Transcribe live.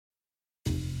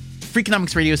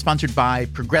Freakonomics Radio is sponsored by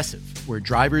Progressive, where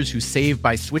drivers who save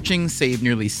by switching save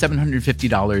nearly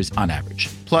 $750 on average.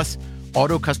 Plus,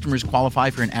 auto customers qualify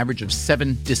for an average of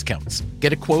 7 discounts.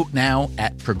 Get a quote now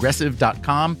at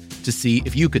Progressive.com to see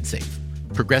if you could save.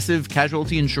 Progressive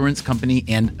Casualty Insurance Company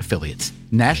and Affiliates.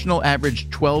 National average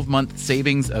 12-month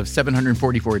savings of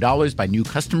 $744 by new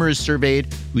customers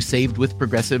surveyed who saved with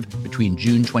Progressive between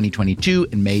June 2022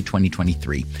 and May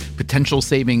 2023. Potential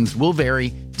savings will vary.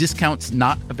 Discounts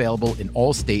not available in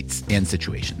all states and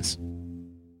situations.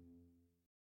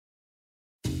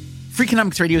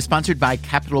 Freakonomics Radio is sponsored by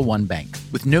Capital One Bank.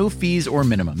 With no fees or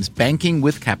minimums, banking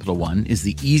with Capital One is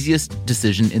the easiest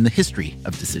decision in the history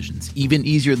of decisions, even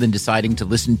easier than deciding to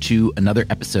listen to another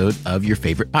episode of your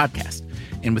favorite podcast.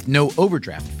 And with no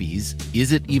overdraft fees,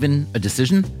 is it even a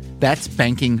decision? That's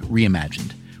banking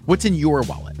reimagined. What's in your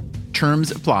wallet? Terms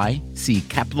apply. See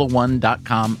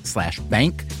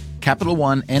CapitalOne.com/bank. Capital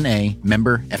One N.A.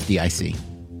 member FDIC.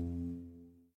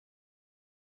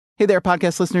 Hey there,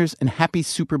 podcast listeners, and happy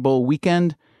Super Bowl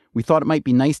weekend. We thought it might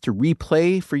be nice to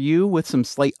replay for you with some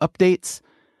slight updates.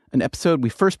 An episode we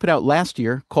first put out last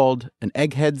year called An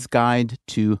Egghead's Guide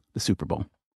to the Super Bowl.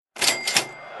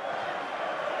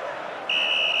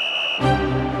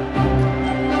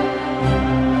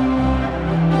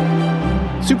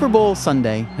 Super Bowl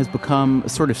Sunday has become a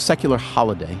sort of secular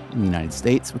holiday in the United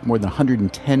States, with more than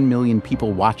 110 million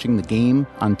people watching the game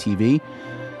on TV.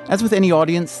 As with any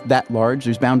audience that large,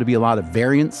 there's bound to be a lot of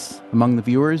variance among the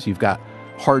viewers. You've got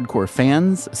hardcore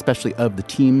fans, especially of the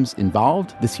teams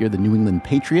involved. This year, the New England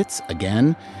Patriots,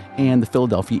 again, and the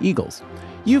Philadelphia Eagles.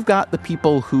 You've got the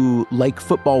people who like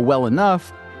football well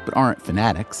enough, but aren't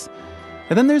fanatics.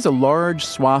 And then there's a large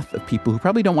swath of people who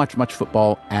probably don't watch much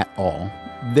football at all.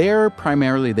 They're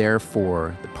primarily there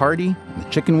for the party and the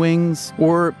chicken wings,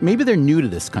 or maybe they're new to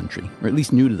this country, or at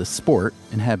least new to the sport,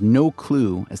 and have no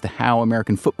clue as to how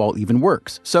American football even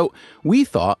works. So we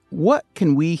thought, what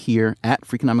can we here at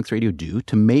Freakonomics Radio do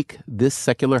to make this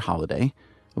secular holiday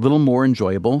a little more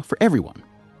enjoyable for everyone?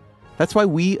 That's why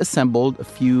we assembled a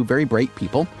few very bright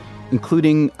people,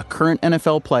 including a current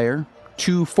NFL player,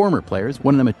 2 former players,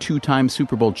 one of them a 2-time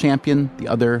Super Bowl champion, the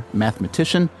other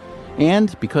mathematician,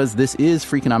 and, because this is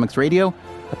Freakonomics Radio,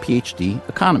 a PhD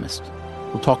economist.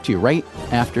 We'll talk to you right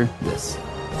after this.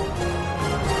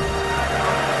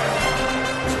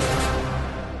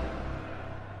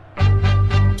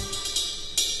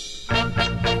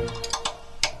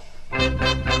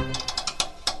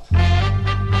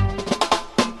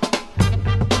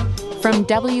 From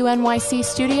WNYC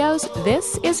Studios,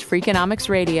 this is Freakonomics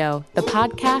Radio, the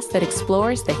podcast that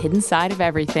explores the hidden side of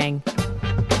everything.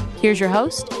 Here's your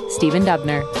host, Stephen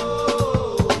Dubner.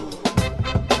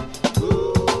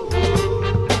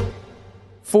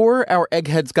 For our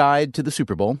Egghead's Guide to the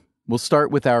Super Bowl, we'll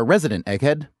start with our resident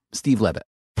egghead, Steve Levitt.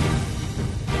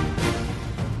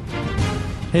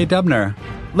 Hey, Dubner.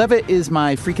 Levitt is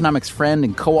my Freakonomics friend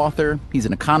and co-author. He's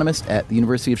an economist at the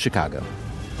University of Chicago.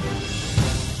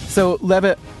 So,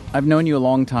 Levitt, I've known you a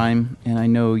long time, and I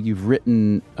know you've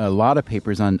written a lot of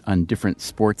papers on different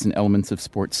sports and elements of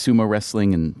sports, sumo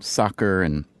wrestling and soccer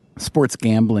and sports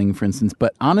gambling, for instance.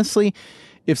 But honestly,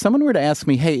 if someone were to ask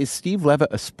me, hey, is Steve Levitt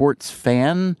a sports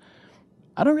fan?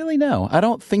 I don't really know. I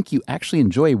don't think you actually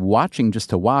enjoy watching just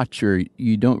to watch, or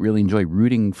you don't really enjoy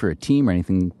rooting for a team or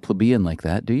anything plebeian like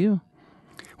that, do you?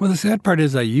 Well, the sad part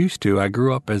is I used to. I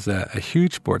grew up as a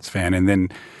huge sports fan, and then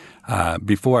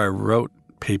before I wrote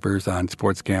papers on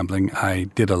sports gambling, I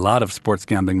did a lot of sports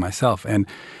gambling myself.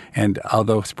 And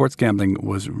although sports gambling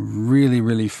was really,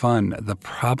 really fun, the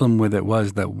problem with it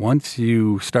was that once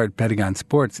you start betting on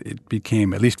sports, it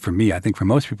became, at least for me, I think for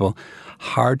most people,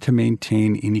 hard to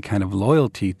maintain any kind of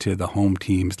loyalty to the home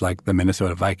teams like the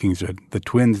Minnesota Vikings or the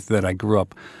Twins that I grew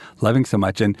up loving so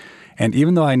much. And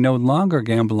even though I no longer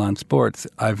gamble on sports,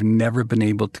 I've never been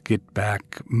able to get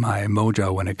back my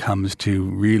mojo when it comes to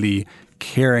really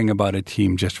caring about a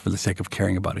team just for the sake of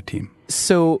caring about a team.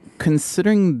 So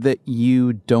considering that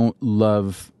you don't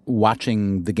love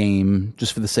watching the game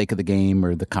just for the sake of the game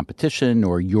or the competition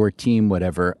or your team,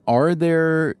 whatever, are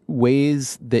there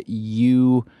ways that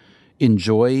you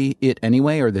enjoy it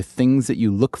anyway? Are there things that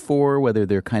you look for, whether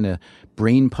they're kind of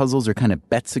brain puzzles or kind of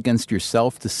bets against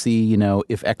yourself to see, you know,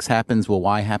 if X happens, will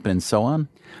Y happen, and so on?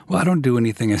 Well, I don't do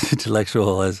anything as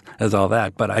intellectual as all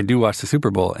that, but I do watch the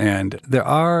Super Bowl. And there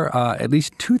are at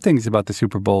least 2 things about the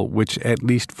Super Bowl which, at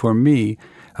least for me,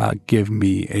 give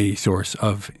me a source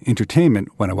of entertainment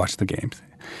when I watch the games.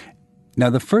 Now,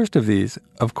 the first of these,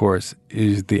 of course,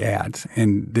 is the ads.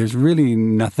 And there's really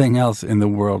nothing else in the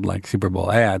world like Super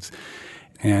Bowl ads.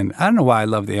 And I don't know why I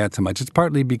love the ads so much. It's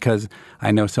partly because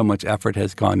I know so much effort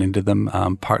has gone into them,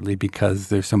 partly because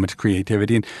there's so much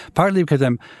creativity, and partly because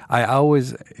I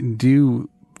always do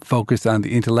focus on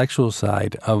the intellectual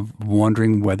side of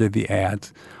wondering whether the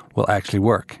ads will actually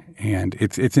work. And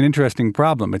it's an interesting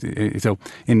problem. So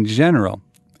in general,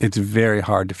 it's very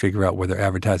hard to figure out whether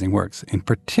advertising works. In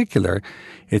particular,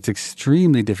 it's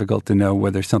extremely difficult to know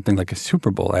whether something like a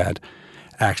Super Bowl ad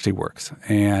actually works.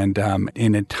 And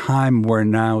in a time where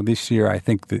now this year, I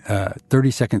think the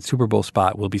 30-second Super Bowl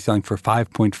spot will be selling for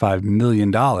 $5.5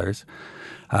 million,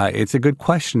 it's a good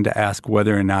question to ask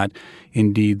whether or not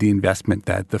indeed the investment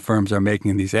that the firms are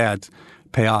making in these ads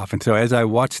pay off. And so as I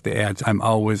watch the ads, I'm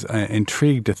always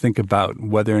intrigued to think about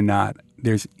whether or not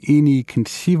there's any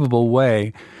conceivable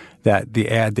way that the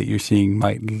ad that you're seeing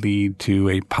might lead to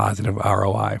a positive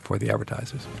ROI for the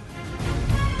advertisers.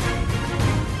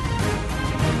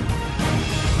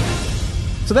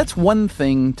 So that's one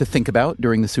thing to think about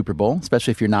during the Super Bowl,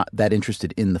 especially if you're not that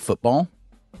interested in the football.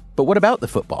 But what about the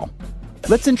football?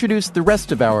 Let's introduce the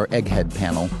rest of our Egghead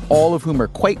panel, all of whom are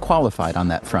quite qualified on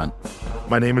that front.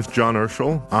 My name is John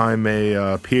Urschel. I'm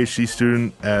a PhD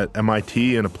student at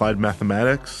MIT in applied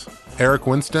mathematics. Eric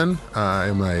Winston. I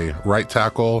am a right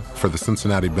tackle for the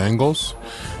Cincinnati Bengals,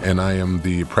 and I am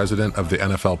the president of the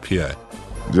NFLPA.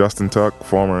 Justin Tuck,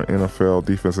 former NFL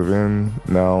defensive end,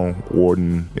 now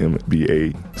Wharton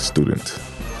MBA student.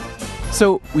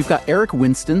 So we've got Eric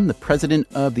Winston, the president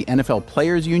of the NFL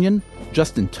Players Union,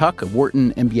 Justin Tuck, a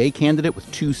Wharton MBA candidate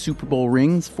with 2 Super Bowl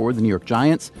rings for the New York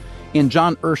Giants, and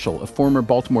John Urschel, a former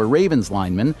Baltimore Ravens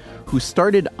lineman who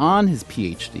started on his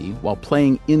PhD while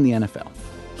playing in the NFL.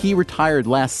 He retired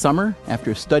last summer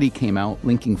after a study came out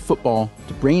linking football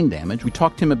to brain damage. We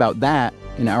talked to him about that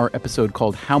in our episode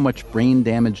called How Much Brain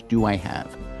Damage Do I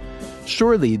Have?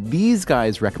 Surely these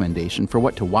guys' recommendation for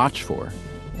what to watch for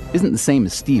isn't the same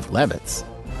as Steve Levitt's.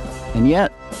 And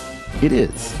yet, it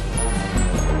is.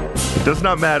 It does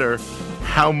not matter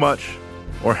how much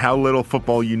or how little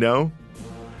football you know.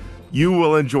 You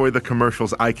will enjoy the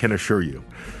commercials, I can assure you.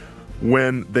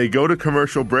 When they go to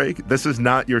commercial break, this is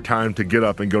not your time to get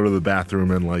up and go to the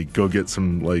bathroom and go get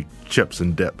some chips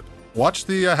and dip. Watch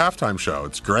the halftime show.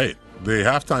 It's great. The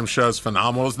halftime show is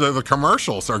phenomenal. The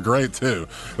commercials are great, too.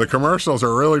 The commercials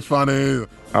are really funny.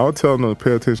 I would tell them to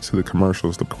pay attention to the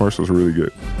commercials. The commercials are really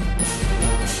good.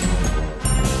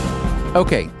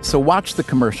 Okay, so watch the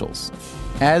commercials.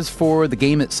 As for the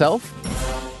game itself,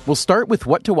 we'll start with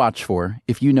what to watch for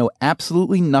if you know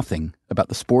absolutely nothing about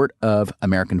the sport of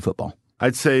American football.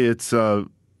 I'd say it's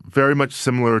very much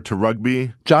similar to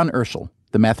rugby. John Urschel,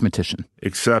 the mathematician.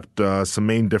 Except some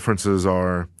main differences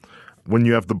are when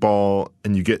you have the ball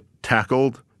and you get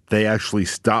tackled, they actually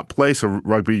stop play. So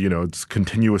rugby, it's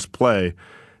continuous play.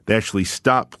 They actually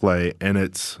stop play, and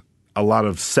it's a lot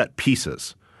of set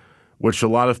pieces, which a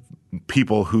lot of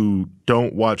people who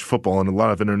don't watch football and a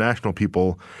lot of international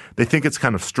people, they think it's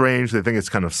kind of strange. They think it's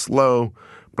kind of slow.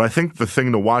 But I think the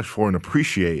thing to watch for and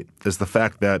appreciate is the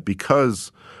fact that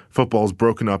because football is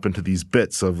broken up into these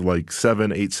bits of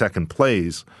 7-8 second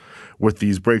plays with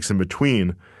these breaks in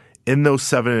between, in those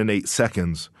 7 and 8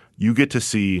 seconds, you get to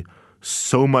see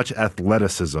so much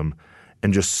athleticism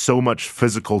and just so much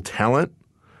physical talent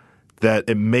that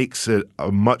it makes it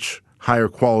a much higher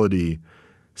quality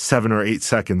 7 or 8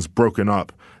 seconds broken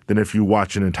up than if you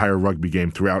watch an entire rugby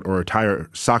game throughout or entire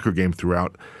soccer game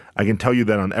throughout. I can tell you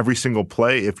that on every single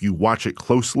play, if you watch it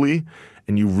closely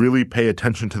and you really pay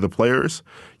attention to the players,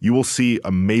 you will see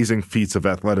amazing feats of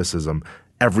athleticism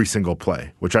every single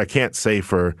play, which I can't say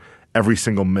for every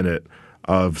single minute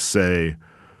of, say,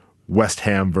 West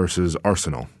Ham versus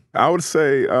Arsenal. I would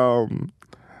say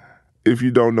if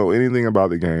you don't know anything about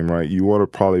the game, right, you want to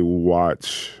probably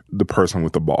watch the person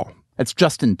with the ball. That's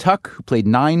Justin Tuck, who played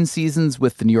 9 seasons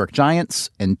with the New York Giants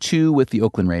and 2 with the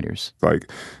Oakland Raiders.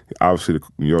 Obviously,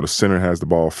 the center has the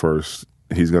ball first.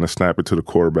 He's going to snap it to the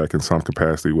quarterback in some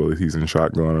capacity, whether he's in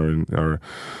shotgun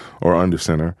or under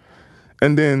center.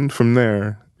 And then from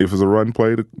there, if it's a run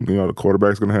play, the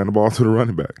quarterback's going to hand the ball to the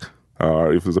running back.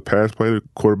 If it's a pass play, the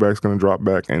quarterback's going to drop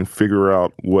back and figure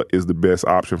out what is the best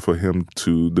option for him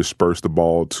to disperse the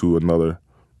ball to another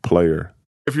player.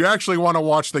 If you actually want to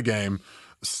watch the game,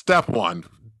 step 1,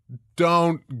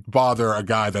 don't bother a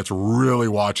guy that's really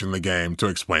watching the game to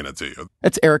explain it to you.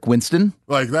 That's Eric Winston.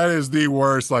 That is the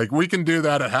worst. We can do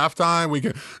that at halftime. We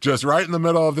can just right in the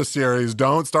middle of the series,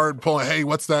 don't start pulling, hey,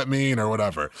 what's that mean or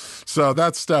whatever. So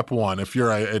that's step 1. If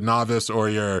you're a novice or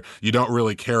you don't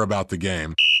really care about the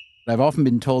game. I've often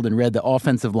been told and read that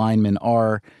offensive linemen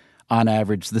are on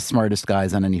average, the smartest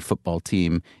guys on any football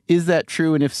team. Is that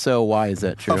true? And if so, why is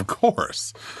that true? Of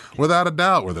course. Without a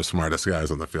doubt, we're the smartest guys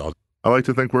on the field. I like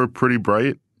to think we're pretty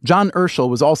bright. John Urschel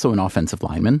was also an offensive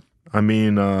lineman. I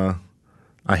mean,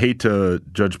 I hate to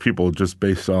judge people just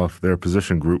based off their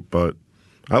position group, but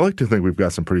I like to think we've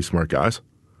got some pretty smart guys.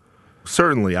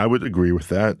 Certainly, I would agree with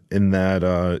that in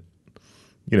that,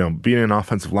 being an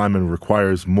offensive lineman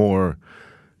requires more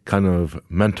kind of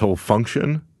mental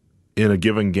function in a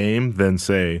given game than,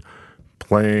 say,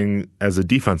 playing as a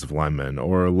defensive lineman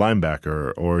or a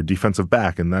linebacker or a defensive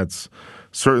back. And that's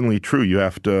certainly true. You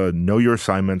have to know your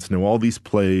assignments, know all these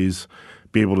plays,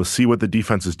 be able to see what the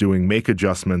defense is doing, make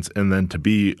adjustments, and then to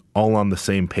be all on the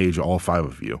same page, all five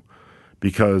of you.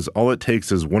 Because all it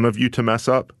takes is one of you to mess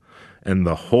up, and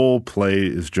the whole play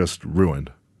is just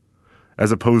ruined.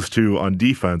 As opposed to on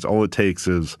defense, all it takes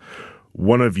is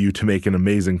one of you to make an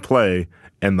amazing play,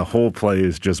 and the whole play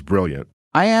is just brilliant.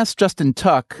 I asked Justin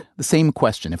Tuck the same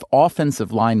question. If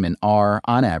offensive linemen are,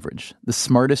 on average, the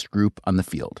smartest group on the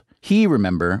field. He,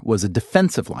 remember, was a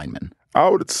defensive lineman. I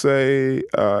would say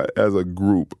as a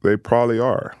group, they probably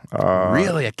are.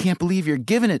 Really? I can't believe you're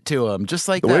giving it to them just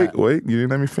like that. Wait, you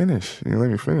didn't let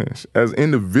me finish. As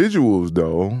individuals,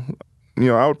 though,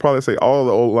 I would probably say all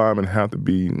the old linemen have to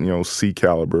be, C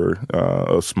caliber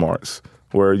of smarts.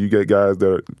 Where you get guys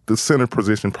that the center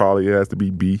position probably has to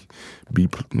be B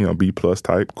plus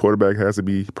type. Quarterback has to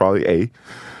be probably A.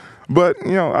 But,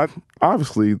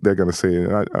 obviously they're going to say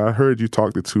it. I heard you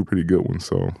talk to two pretty good ones,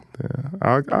 so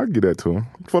yeah, I'll give that to them.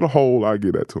 For the whole, I'll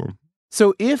give that to them.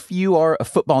 So if you are a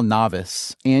football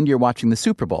novice and you're watching the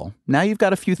Super Bowl, now you've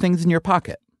got a few things in your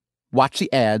pocket. Watch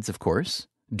the ads, of course.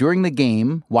 During the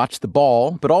game, watch the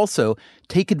ball, but also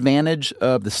take advantage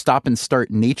of the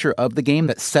stop-and-start nature of the game,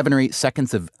 that 7 or 8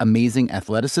 seconds of amazing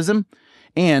athleticism.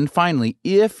 And finally,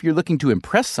 if you're looking to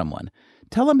impress someone,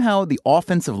 tell them how the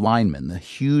offensive linemen, the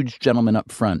huge gentlemen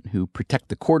up front who protect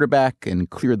the quarterback and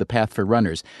clear the path for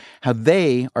runners, how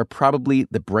they are probably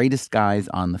the brightest guys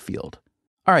on the field.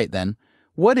 All right, then,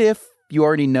 what if you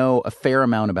already know a fair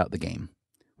amount about the game?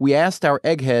 We asked our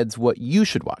eggheads what you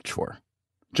should watch for.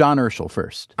 John Urschel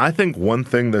first. I think one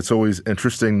thing that's always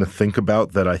interesting to think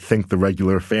about that I think the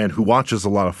regular fan who watches a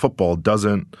lot of football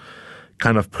doesn't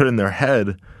kind of put in their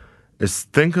head is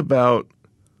think about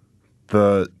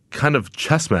the kind of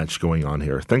chess match going on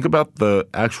here. Think about the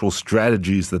actual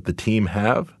strategies that the team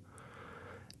have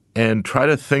and try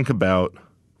to think about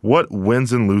what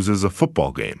wins and loses a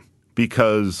football game.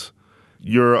 Because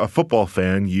you're a football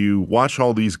fan, you watch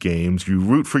all these games, you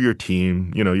root for your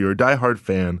team, you're a diehard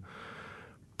fan.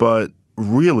 But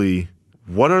really,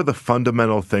 what are the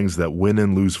fundamental things that win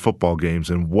and lose football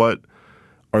games, and what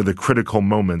are the critical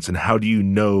moments, and how do you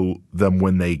know them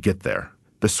when they get there?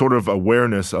 The sort of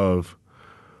awareness of,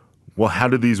 well, how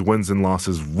do these wins and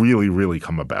losses really, really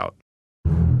come about?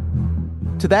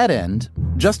 To that end,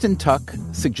 Justin Tuck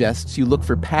suggests you look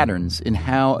for patterns in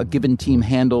how a given team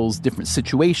handles different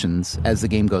situations as the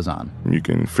game goes on. You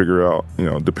can figure out,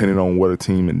 depending on what a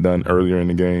team had done earlier in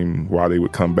the game, why they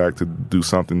would come back to do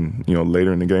something,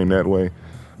 later in the game that way.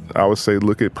 I would say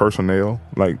look at personnel,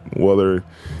 like whether,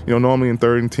 normally in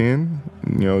 3rd and 10,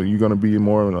 you're going to be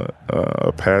more of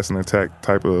a pass and attack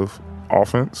type of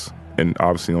offense. And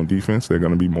obviously on defense, they're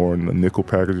going to be more in the nickel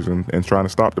packages and trying to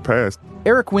stop the pass.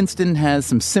 Eric Winston has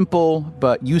some simple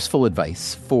but useful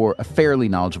advice for a fairly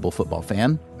knowledgeable football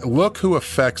fan. Look who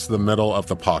affects the middle of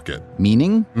the pocket.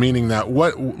 Meaning? Meaning that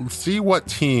see what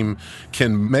team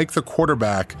can make the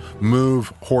quarterback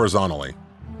move horizontally.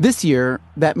 This year,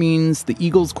 that means the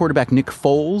Eagles quarterback Nick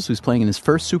Foles, who's playing in his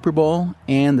first Super Bowl,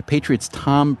 and the Patriots'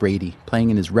 Tom Brady,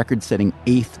 playing in his record-setting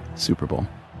 8th Super Bowl.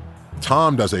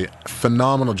 Tom does a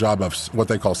phenomenal job of what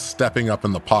they call stepping up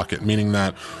in the pocket, meaning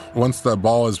that once the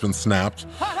ball has been snapped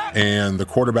and the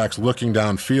quarterback's looking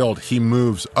downfield, he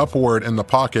moves upward in the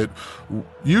pocket,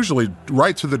 usually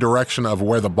right to the direction of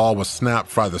where the ball was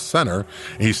snapped by the center.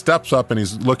 He steps up and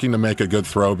he's looking to make a good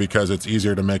throw because it's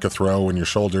easier to make a throw when your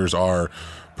shoulders are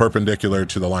perpendicular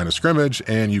to the line of scrimmage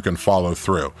and you can follow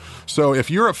through. So if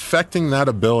you're affecting that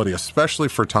ability, especially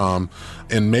for Tom,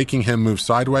 in making him move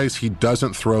sideways, he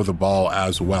doesn't throw the ball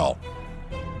as well.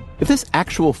 If this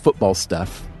actual football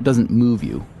stuff doesn't move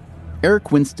you,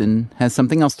 Eric Winston has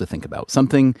something else to think about,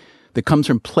 something that comes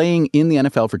from playing in the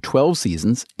NFL for 12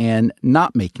 seasons and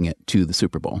not making it to the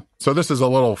Super Bowl. So this is a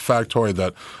little factoid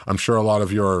that I'm sure a lot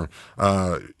of your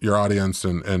audience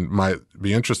and might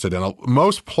be interested in.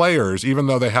 Most players, even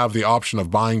though they have the option of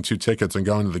buying 2 tickets and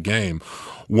going to the game,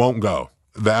 won't go.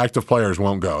 The active players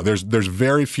won't go. There's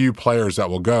very few players that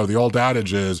will go. The old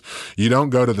adage is you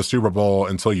don't go to the Super Bowl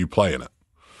until you play in it.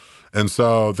 And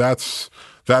so that's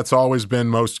That's always been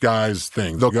most guys'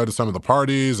 thing. They'll go to some of the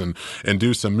parties and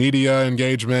do some media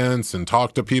engagements and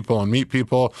talk to people and meet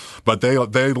people, but they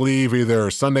leave either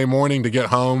Sunday morning to get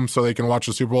home so they can watch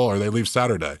the Super Bowl, or they leave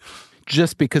Saturday.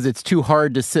 Just because it's too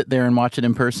hard to sit there and watch it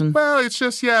in person? Well, it's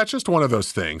just one of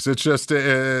those things.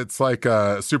 It's like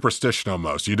a superstition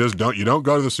almost. You don't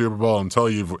go to the Super Bowl until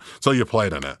you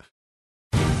played in it.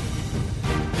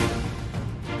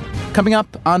 Coming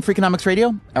up on Freakonomics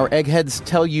Radio, our eggheads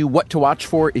tell you what to watch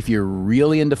for if you're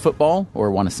really into football,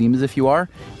 or want to seem as if you are,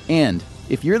 and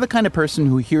if you're the kind of person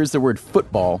who hears the word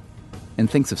football and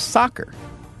thinks of soccer.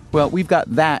 Well, we've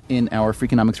got that in our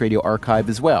Freakonomics Radio archive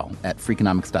as well, at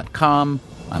Freakonomics.com,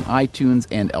 on iTunes,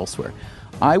 and elsewhere.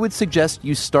 I would suggest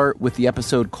you start with the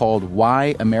episode called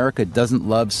Why America Doesn't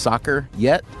Love Soccer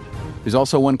Yet. There's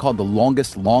also one called The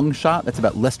Longest Long Shot. That's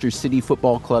about Leicester City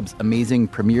Football Club's amazing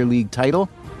Premier League title.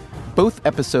 Both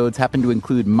episodes happen to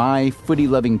include my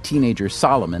footy-loving teenager,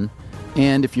 Solomon.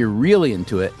 And if you're really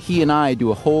into it, he and I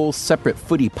do a whole separate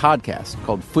footy podcast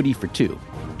called Footy for Two.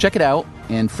 Check it out,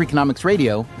 and Freakonomics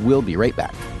Radio will be right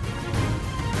back.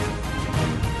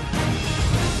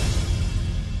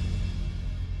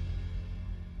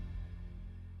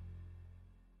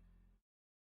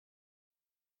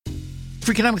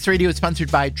 Freakonomics Radio is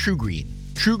sponsored by True Green.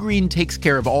 True Green takes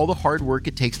care of all the hard work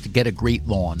it takes to get a great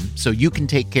lawn, so you can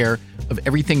take care of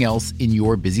everything else in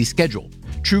your busy schedule.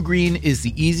 True Green is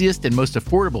the easiest and most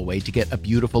affordable way to get a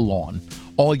beautiful lawn.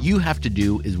 All you have to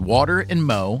do is water and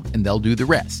mow, and they'll do the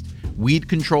rest. Weed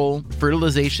control,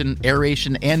 fertilization,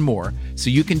 aeration, and more, so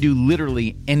you can do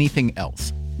literally anything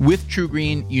else. With True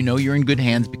Green, you know you're in good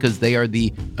hands because they are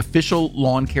the official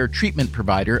lawn care treatment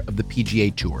provider of the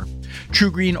PGA Tour.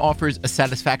 True Green offers a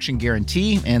satisfaction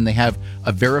guarantee, and they have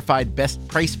a verified best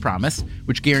price promise,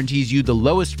 which guarantees you the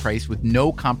lowest price with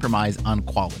no compromise on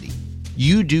quality.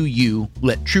 You do you,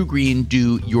 let True Green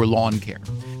do your lawn care.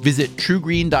 Visit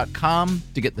truegreen.com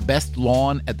to get the best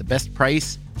lawn at the best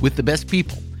price with the best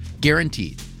people.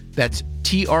 Guaranteed. That's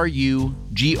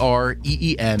TRUGREEN.com.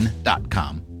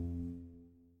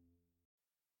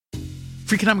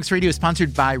 Freakonomics Radio is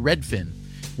sponsored by Redfin.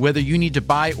 Whether you need to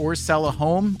buy or sell a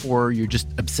home, or you're just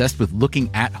obsessed with looking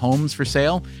at homes for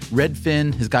sale,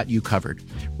 Redfin has got you covered.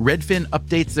 Redfin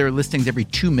updates their listings every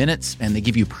 2 minutes, and they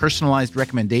give you personalized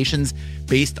recommendations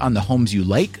based on the homes you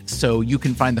like, so you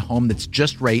can find the home that's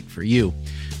just right for you.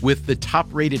 With the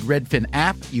top-rated Redfin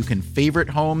app, you can favorite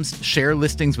homes, share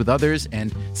listings with others,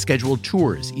 and schedule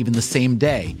tours even the same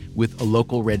day with a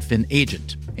local Redfin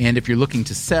agent. And if you're looking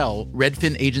to sell,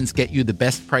 Redfin agents get you the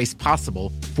best price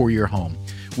possible for your home.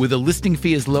 With a listing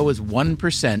fee as low as 1%,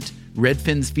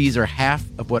 Redfin's fees are half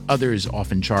of what others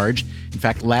often charge. In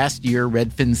fact, last year,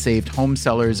 Redfin saved home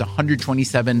sellers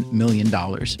 $127 million.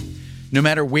 No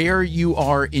matter where you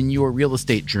are in your real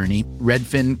estate journey,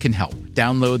 Redfin can help.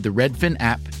 Download the Redfin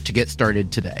app to get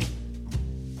started today.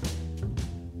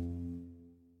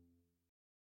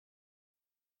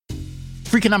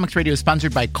 Freakonomics Radio is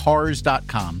sponsored by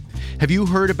Cars.com. Have you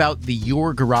heard about the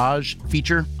Your Garage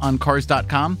feature on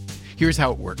Cars.com? Here's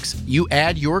how it works. You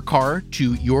add your car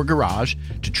to your garage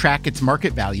to track its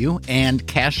market value and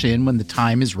cash in when the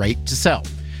time is right to sell.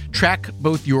 Track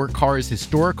both your car's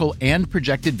historical and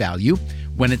projected value.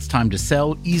 When it's time to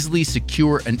sell, easily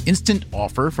secure an instant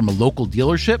offer from a local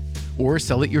dealership or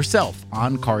sell it yourself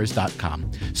on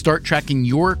Cars.com. Start tracking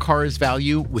your car's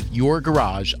value with your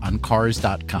garage on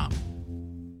Cars.com.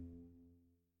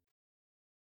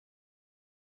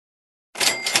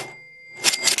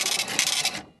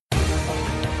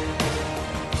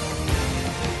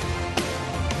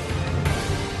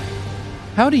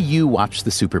 How do you watch the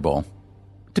Super Bowl?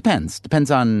 Depends. Depends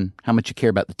on how much you care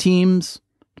about the teams.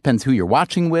 Depends who you're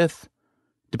watching with.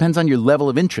 Depends on your level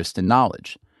of interest and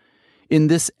knowledge. In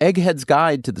this Egghead's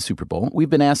Guide to the Super Bowl, we've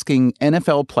been asking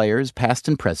NFL players, past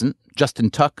and present, Justin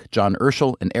Tuck, John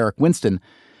Urschel, and Eric Winston,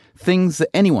 things that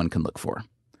anyone can look for.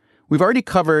 We've already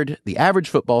covered the average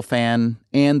football fan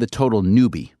and the total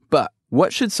newbie, but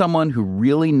what should someone who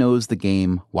really knows the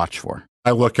game watch for? I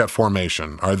look at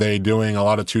formation. Are they doing a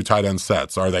lot of two tight end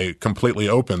sets? Are they completely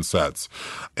open sets?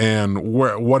 And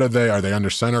what are they? Are they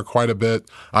under center quite a bit?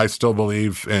 I still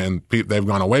believe, and they've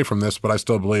gone away from this, but I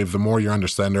still believe the more you're under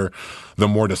center, the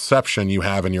more deception you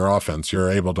have in your offense.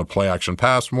 You're able to play action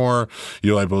pass more.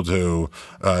 You're able to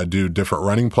do different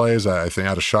running plays. I think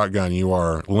out of shotgun, you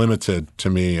are limited to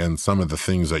me in some of the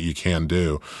things that you can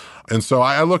do. And so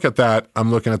I look at that.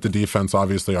 I'm looking at the defense,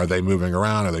 obviously. Are they moving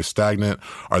around? Are they stagnant?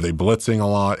 Are they blitzing a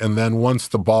lot? And then once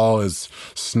the ball is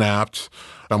snapped,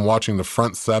 I'm watching the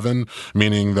front seven,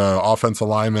 meaning the offensive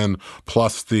linemen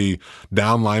plus the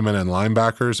down linemen and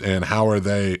linebackers, and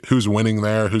who's winning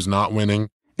there, who's not winning.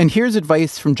 And here's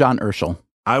advice from John Urschel.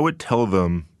 I would tell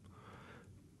them,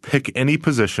 pick any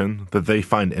position that they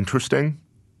find interesting,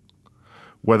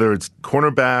 whether it's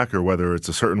cornerback or whether it's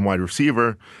a certain wide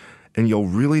receiver, and you'll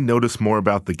really notice more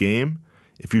about the game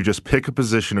if you just pick a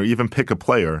position or even pick a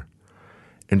player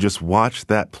and just watch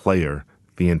that player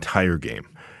the entire game,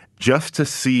 just to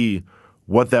see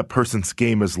what that person's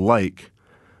game is like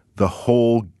the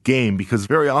whole game. Because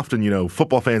very often,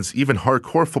 football fans, even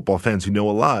hardcore football fans who know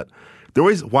a lot, they're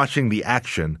always watching the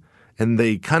action, and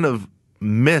they kind of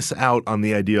miss out on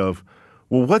the idea of,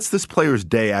 well, what's this player's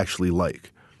day actually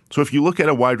like? So if you look at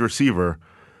a wide receiver,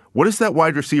 what is that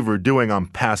wide receiver doing on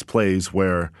pass plays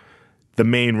where the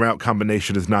main route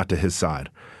combination is not to his side?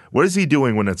 What is he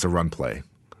doing when it's a run play?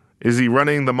 Is he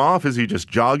running them off? Is he just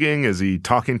jogging? Is he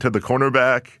talking to the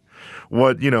cornerback?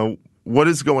 What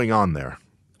is going on there?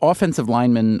 Offensive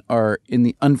linemen are in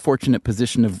the unfortunate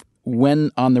position of when,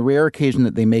 on the rare occasion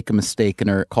that they make a mistake and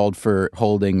are called for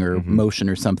holding or motion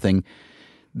or something,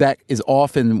 that is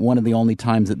often one of the only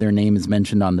times that their name is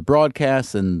mentioned on the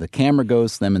broadcast and the camera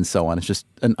goes to them and so on. It's just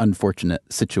an unfortunate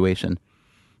situation.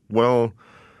 Well,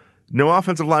 no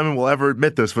offensive lineman will ever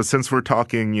admit this, but since we're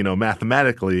talking,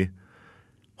 mathematically,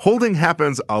 holding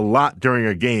happens a lot during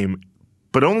a game,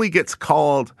 but only gets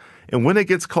called. And when it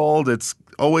gets called, it's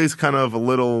always kind of a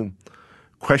little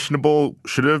questionable.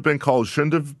 Should it have been called?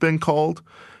 Shouldn't have been called?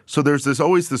 So there's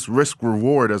always this risk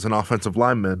reward as an offensive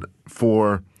lineman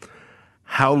for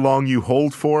how long you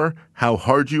hold for, how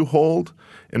hard you hold,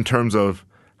 in terms of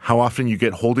how often you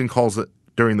get holding calls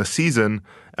during the season,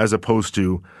 as opposed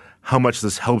to how much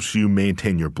this helps you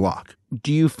maintain your block.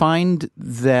 Do you find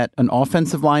that an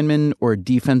offensive lineman or a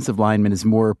defensive lineman is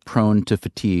more prone to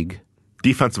fatigue?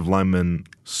 Defensive linemen,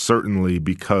 certainly,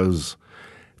 because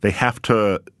they have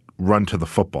to run to the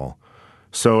football.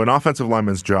 So an offensive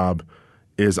lineman's job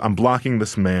is, I'm blocking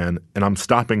this man and I'm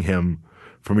stopping him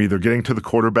from either getting to the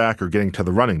quarterback or getting to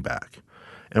the running back.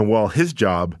 And while his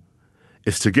job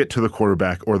is to get to the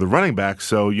quarterback or the running back,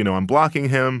 so, I'm blocking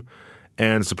him,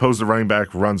 and suppose the running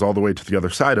back runs all the way to the other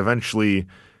side, eventually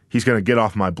he's going to get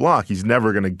off my block. He's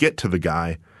never going to get to the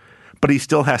guy, but he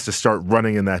still has to start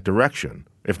running in that direction.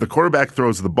 If the quarterback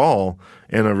throws the ball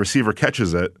and a receiver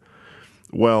catches it,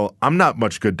 well, I'm not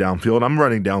much good downfield. I'm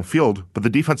running downfield, but the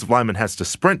defensive lineman has to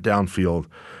sprint downfield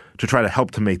to try to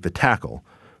help to make the tackle.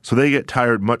 So they get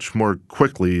tired much more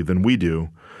quickly than we do.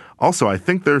 Also, I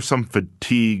think there's some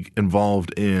fatigue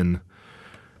involved in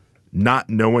not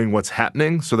knowing what's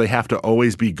happening, so they have to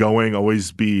always be going,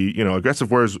 always be, aggressive,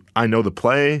 whereas I know the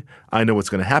play, I know what's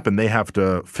going to happen. They have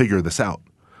to figure this out.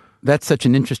 That's such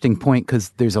an interesting point because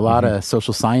there's a lot of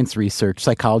social science research,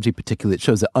 psychology particularly, that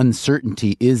shows that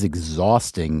uncertainty is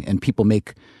exhausting and people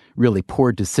make really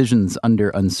poor decisions under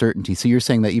uncertainty. So you're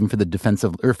saying that even for the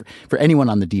defensive, or for anyone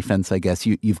on the defense, I guess,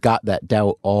 you've got that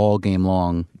doubt all game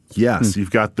long. Yes,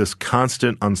 you've got this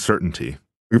constant uncertainty.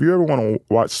 If you ever want to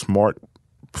watch smart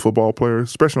football players,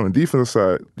 especially on the defensive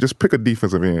side, just pick a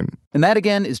defensive end. And that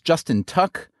again is Justin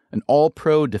Tuck, an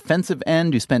all-pro defensive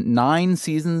end who spent 9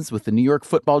 seasons with the New York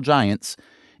Football Giants,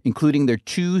 including their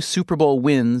 2 Super Bowl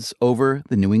wins over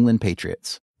the New England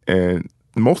Patriots. And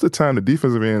most of the time, the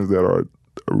defensive ends that are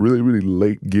really, really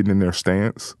late getting in their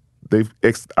stance, they've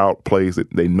X'd out plays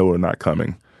that they know are not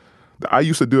coming. I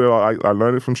used to do it. I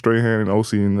learned it from Strahan and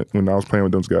OC when I was playing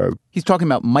with those guys. He's talking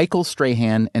about Michael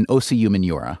Strahan and OC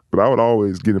Umenyiora. But I would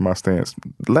always get in my stance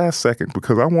last second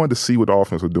because I wanted to see what the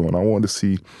offense was doing. I wanted to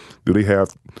see, do they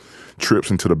have trips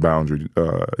into the boundary?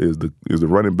 Is the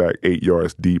running back 8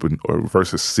 yards deep or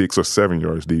versus 6 or 7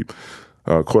 yards deep?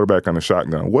 Quarterback on the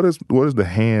shotgun. What is the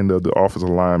hand of the offensive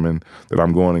lineman that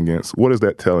I'm going against? What is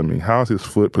that telling me? How is his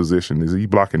foot positioned? Is he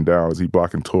blocking down? Is he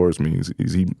blocking towards me?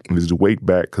 Is his weight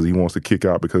back because he wants to kick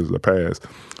out because of the pass?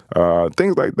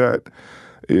 Things like that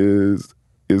is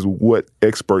what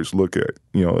experts look at.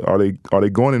 Are they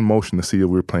going in motion to see if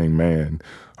we're playing man?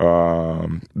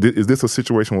 Is this a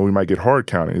situation where we might get hard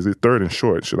counting? Is it 3rd and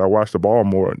short? Should I watch the ball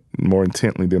more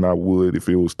intently than I would if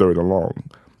it was 3rd and long?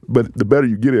 But the better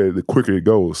you get at it, the quicker it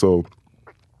goes. So,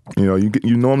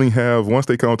 you normally have, once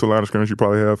they come to the line of scrimmage, you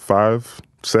probably have 5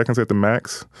 seconds at the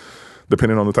max,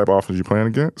 depending on the type of offense you're playing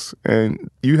against. And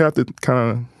you have to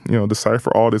kind of,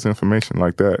 decipher all this information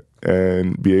like that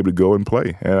and be able to go and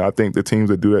play. And I think the teams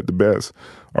that do that the best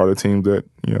are the teams that,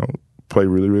 play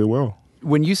really, really well.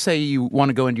 When you say you want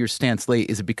to go into your stance late,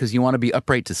 is it because you want to be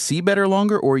upright to see better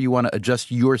longer, or you want to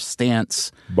adjust your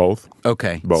stance? Both.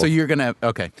 Okay. Both. So you're going to,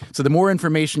 okay. So the more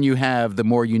information you have, the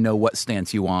more you know what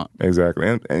stance you want.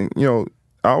 Exactly. And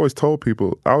I always told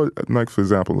people, like, for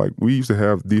example, like we used to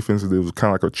have defenses that was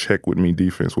kind of like a check with me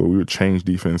defense where we would change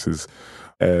defenses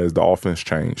as the offense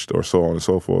changed or so on and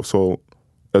so forth. So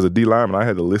as a D lineman, I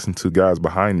had to listen to guys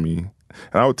behind me.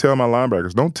 And I would tell my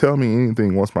linebackers, don't tell me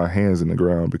anything once my hand's in the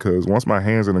ground, because once my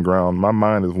hand's in the ground, my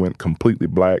mind has went completely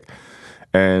black,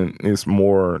 and it's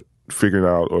more figuring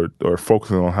out or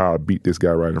focusing on how I beat this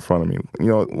guy right in front of me. You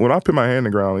know, when I put my hand in the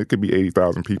ground, it could be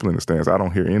 80,000 people in the stands. I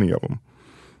don't hear any of them.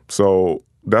 So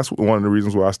that's one of the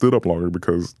reasons why I stood up longer,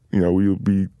 because, you know, we would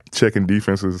be checking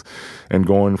defenses and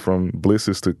going from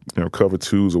blitzes to, you know, cover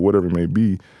twos or whatever it may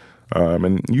be.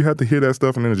 And you have to hear that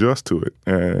stuff and then adjust to it.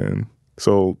 And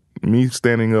so me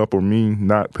standing up or me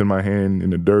not putting my hand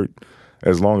in the dirt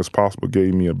as long as possible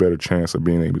gave me a better chance of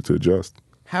being able to adjust.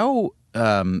 How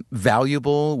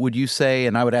valuable would you say,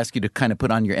 and I would ask you to kind of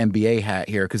put on your MBA hat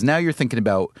here, because now you're thinking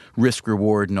about risk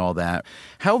reward and all that.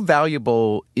 How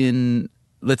valuable in,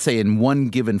 let's say, in one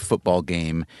given football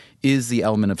game is the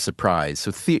element of surprise?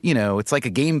 So, it's like a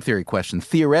game theory question.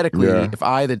 Theoretically, if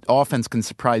the offense can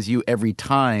surprise you every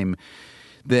time,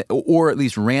 or at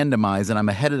least randomize, and I'm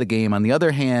ahead of the game. On the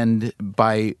other hand,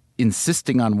 by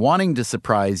insisting on wanting to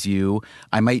surprise you,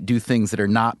 I might do things that are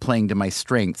not playing to my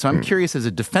strength. So I'm curious, as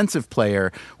a defensive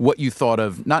player, what you thought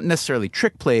of, not necessarily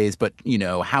trick plays, but, you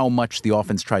know, how much the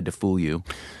offense tried to fool you.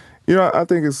 You know, I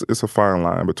think it's a fine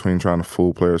line between trying to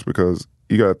fool players, because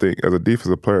you got to think, as a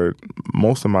defensive player,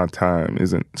 most of my time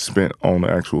isn't spent on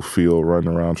the actual field running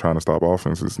around trying to stop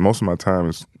offenses. Most of my time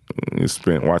is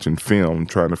spent watching film,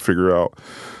 trying to figure out,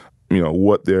 you know,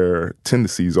 what their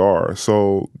tendencies are.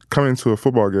 So coming into a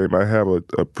football game, I have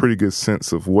a pretty good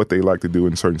sense of what they like to do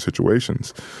in certain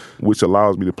situations, which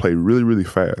allows me to play really, really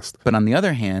fast. But on the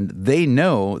other hand, they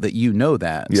know that you know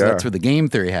that. So that's where the game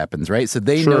theory happens, right? So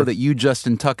they know that you,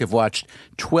 Justin Tuck, have watched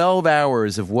 12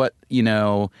 hours of what, you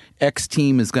know, X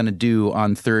team is going to do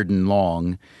on 3rd and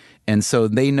long. And so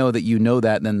they know that you know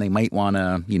that, and then they might want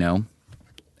to, you know,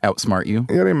 outsmart you.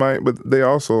 Yeah, they might, but they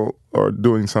also are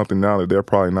doing something now that they're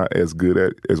probably not as good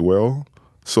at as well.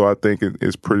 So I think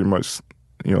it's pretty much,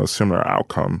 you know, a similar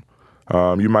outcome.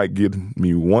 You might get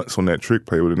me once on that trick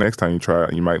play, but the next time you try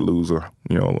it, you might lose a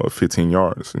 15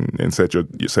 yards and set your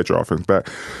offense back.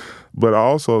 But I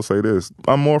also say this,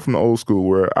 I'm more from the old school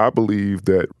where I believe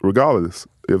that regardless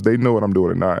if they know what I'm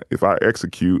doing or not, if I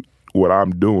execute what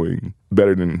I'm doing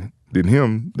better than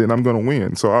him, then I'm going to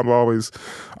win. So I've always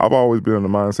been in the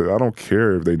mindset, I don't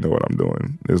care if they know what I'm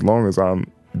doing. As long as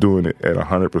I'm doing it at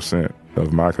 100%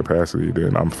 of my capacity,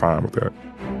 then I'm fine with that.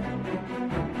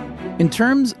 In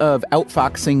terms of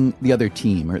outfoxing the other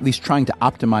team, or at least trying to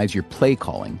optimize your play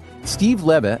calling, Steve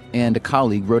Levitt and a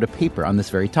colleague wrote a paper on this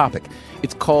very topic.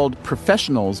 It's called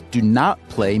Professionals Do Not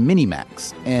Play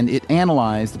Minimax, and it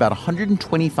analyzed about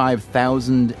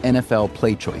 125,000 NFL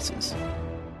play choices.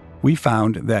 We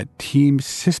found that teams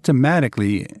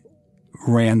systematically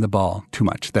ran the ball too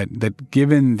much, that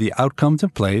given the outcomes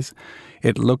of plays,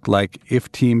 it looked like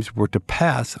if teams were to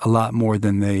pass a lot more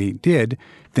than they did,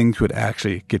 things would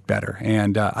actually get better.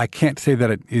 And I can't say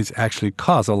that it is actually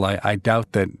causal. I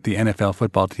doubt that the NFL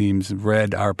football teams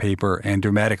read our paper and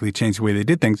dramatically changed the way they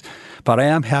did things. But I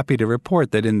am happy to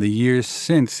report that in the years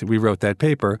since we wrote that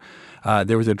paper,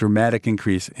 there was a dramatic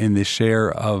increase in the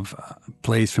share of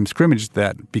plays from scrimmage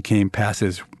that became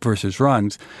passes versus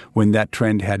runs when that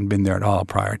trend hadn't been there at all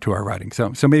prior to our writing.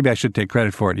 So maybe I should take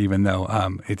credit for it, even though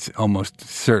it's almost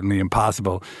certainly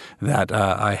impossible that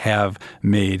I have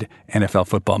made NFL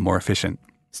football more efficient.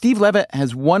 Steve Levitt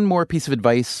has one more piece of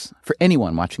advice for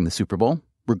anyone watching the Super Bowl,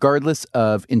 regardless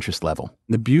of interest level.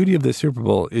 The beauty of the Super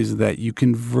Bowl is that you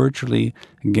can virtually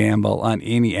gamble on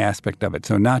any aspect of it.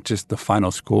 So not just the final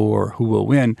score, who will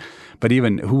win, but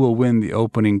even who will win the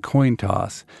opening coin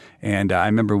toss. And I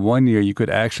remember one year you could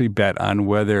actually bet on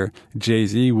whether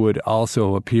Jay-Z would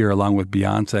also appear along with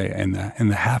Beyonce in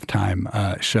the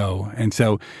halftime show. And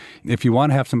so if you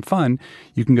want to have some fun,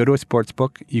 you can go to a sports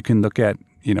book. You can look at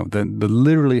the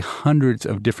literally hundreds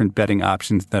of different betting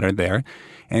options that are there.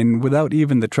 And without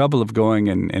even the trouble of going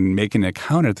and making an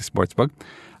account at the sportsbook,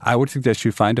 I would suggest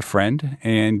you find a friend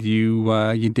and you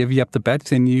divvy up the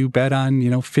bets and you bet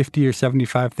on 50 or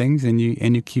 75 things and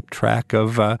you keep track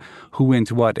of who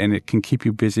wins what, and it can keep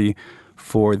you busy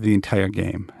for the entire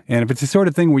game. And if it's the sort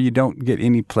of thing where you don't get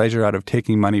any pleasure out of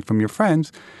taking money from your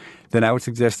friends, then I would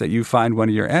suggest that you find one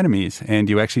of your enemies and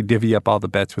you actually divvy up all the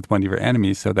bets with one of your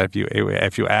enemies, so that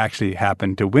if you actually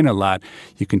happen to win a lot,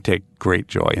 you can take great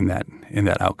joy in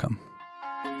that outcome.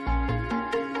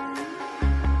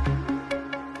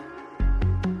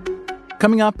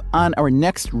 Coming up on our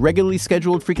next regularly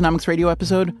scheduled Freakonomics Radio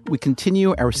episode, we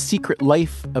continue our Secret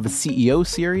Life of a CEO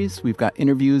series. We've got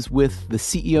interviews with the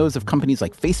CEOs of companies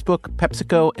like Facebook,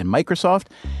 PepsiCo, and Microsoft.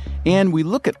 And we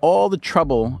look at all the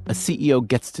trouble a CEO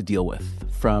gets to deal with,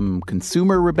 from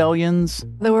consumer rebellions.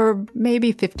 There were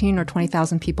maybe 15 or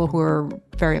 20,000 people who were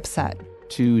very upset.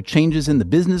 To changes in the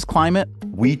business climate.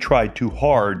 We tried too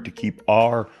hard to keep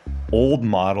our old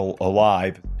model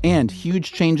alive. And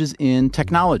huge changes in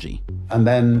technology. And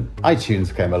then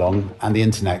iTunes came along and the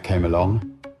internet came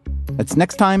along. That's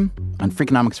next time on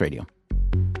Freakonomics Radio.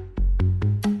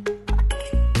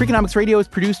 Freakonomics Radio is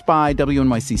produced by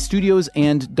WNYC Studios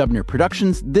and Dubner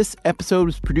Productions. This episode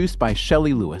was produced by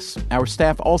Shelley Lewis. Our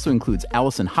staff also includes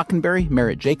Allison Hockenberry,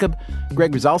 Merritt Jacob,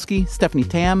 Greg Rozalski, Stephanie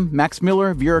Tam, Max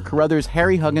Miller, Vera Carruthers,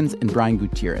 Harry Huggins, and Brian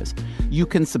Gutierrez. You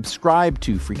can subscribe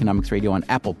to Freakonomics Radio on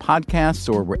Apple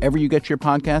Podcasts or wherever you get your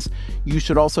podcasts. You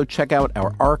should also check out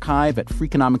our archive at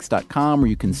Freakonomics.com, where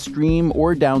you can stream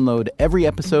or download every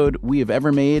episode we have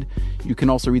ever made. You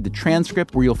can also read the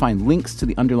transcript, where you'll find links to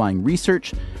the underlying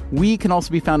research. We can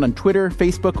also be found on Twitter,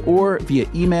 Facebook, or via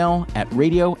email at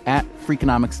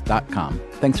radio@freakonomics.com.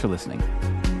 Thanks for listening.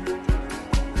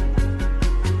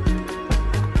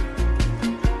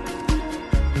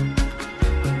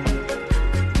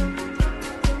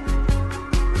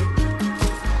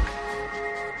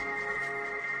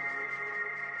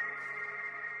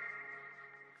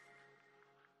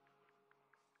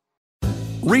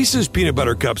 Reese's Peanut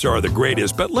Butter Cups are the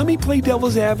greatest, but let me play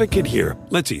devil's advocate here.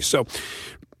 Let's see. So,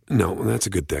 no, that's a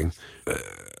good thing.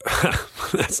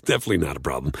 That's definitely not a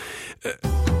problem.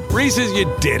 Reese's,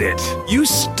 you did it. You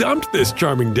stumped this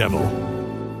charming devil.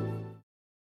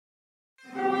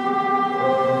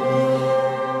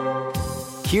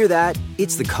 Hear that?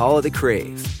 It's the call of the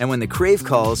Crave. And when the Crave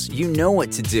calls, you know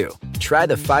what to do. Try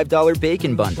the $5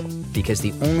 Bacon Bundle. Because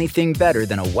the only thing better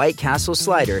than a White Castle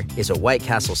slider is a White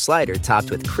Castle slider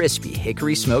topped with crispy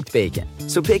hickory smoked bacon.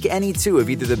 So pick any two of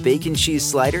either the Bacon Cheese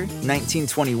Slider,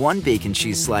 1921 Bacon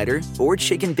Cheese Slider, or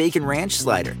Chicken Bacon Ranch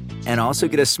Slider. And also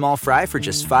get a small fry for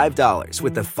just $5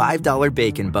 with the $5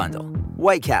 Bacon Bundle.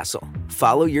 White Castle.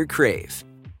 Follow your Crave.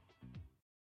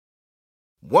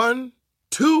 1,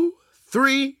 2,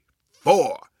 3,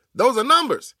 4. Those are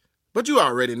numbers. But you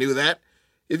already knew that.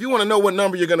 If you want to know what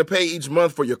number you're going to pay each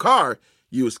month for your car,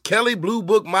 use Kelley Blue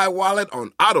Book My Wallet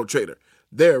on AutoTrader.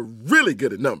 They're really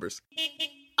good at numbers.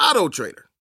 AutoTrader.